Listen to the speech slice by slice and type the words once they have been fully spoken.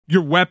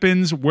your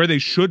weapons where they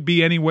should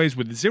be anyways,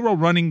 with zero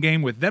running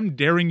game, with them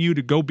daring you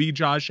to go be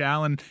Josh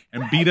Allen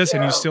and beat us,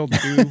 and you still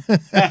do?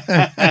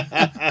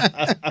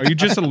 Are you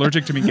just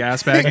allergic to me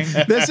gas bagging?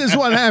 This is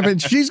what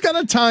happens. She's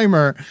got a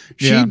timer.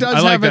 She does I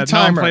like have that. a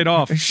timer. No, I'm played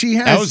off. She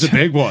has. That was a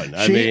big one.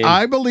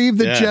 I believe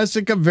that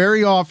Jessica,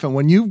 very often,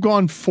 when you've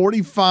gone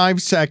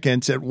 45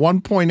 seconds at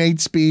 1.8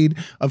 speed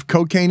of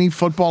cocaine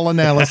football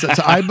analysis,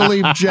 I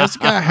believe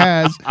Jessica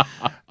has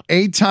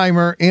a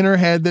timer in her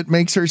head that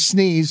makes her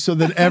sneeze so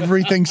that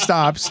everything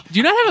stops. Do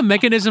you not have a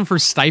mechanism for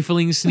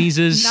stifling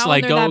sneezes? Not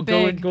like when go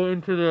they're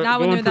into the Not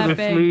when they're that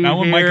big. Now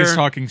when Mike is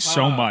talking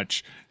so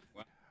much.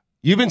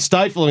 You've been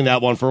stifling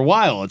that one for a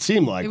while, it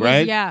seemed like,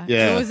 right? Yeah.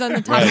 It was on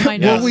the top of my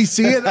nose. Will we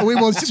see it? We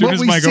will soon will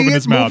as we Mike see opened it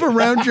his move mouth.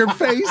 around your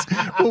face?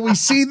 Will we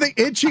see the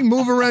itching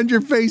move around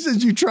your face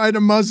as you try to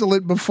muzzle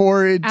it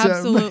before it?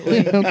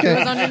 Absolutely. Okay. It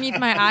was underneath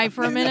my eye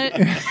for a minute,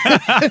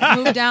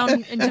 moved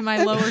down into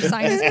my lower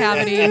sinus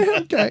cavity,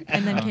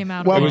 and then came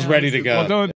out. It was ready to go. Well, don't